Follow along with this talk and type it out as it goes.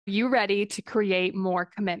You ready to create more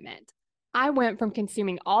commitment? I went from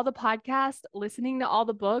consuming all the podcasts, listening to all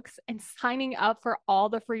the books, and signing up for all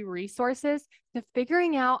the free resources to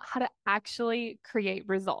figuring out how to actually create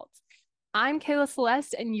results. I'm Kayla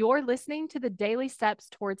Celeste, and you're listening to the Daily Steps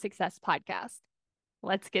Toward Success podcast.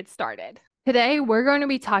 Let's get started. Today, we're going to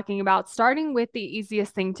be talking about starting with the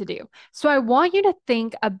easiest thing to do. So, I want you to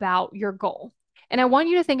think about your goal. And I want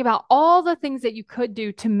you to think about all the things that you could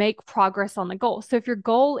do to make progress on the goal. So, if your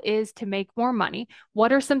goal is to make more money,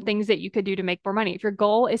 what are some things that you could do to make more money? If your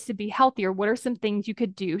goal is to be healthier, what are some things you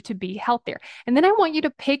could do to be healthier? And then I want you to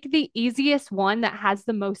pick the easiest one that has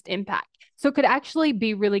the most impact. So it could actually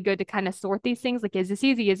be really good to kind of sort these things like, is this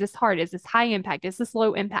easy? Is this hard? Is this high impact? Is this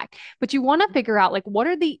low impact? But you want to figure out like, what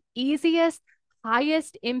are the easiest,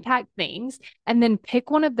 highest impact things, and then pick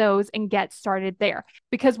one of those and get started there.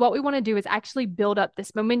 Because what we want to do is actually build up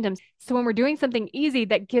this momentum. So when we're doing something easy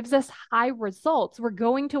that gives us high results, we're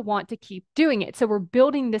going to want to keep doing it. So we're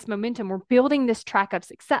building this momentum, we're building this track of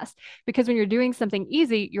success. Because when you're doing something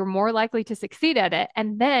easy, you're more likely to succeed at it.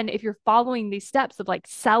 And then if you're following these steps of like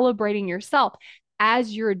celebrating yourself,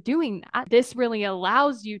 as you're doing that, this really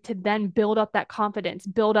allows you to then build up that confidence,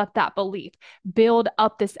 build up that belief, build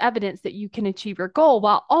up this evidence that you can achieve your goal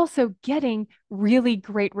while also getting really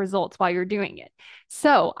great results while you're doing it.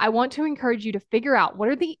 So, I want to encourage you to figure out what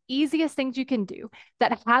are the easiest things you can do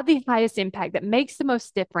that have the highest impact, that makes the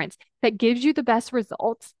most difference, that gives you the best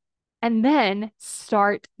results, and then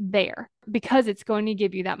start there because it's going to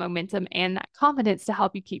give you that momentum and that confidence to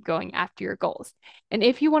help you keep going after your goals. And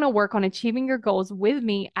if you want to work on achieving your goals with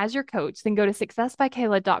me as your coach, then go to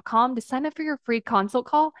successbykayla.com to sign up for your free consult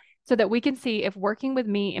call so that we can see if working with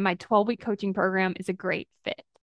me in my 12-week coaching program is a great fit.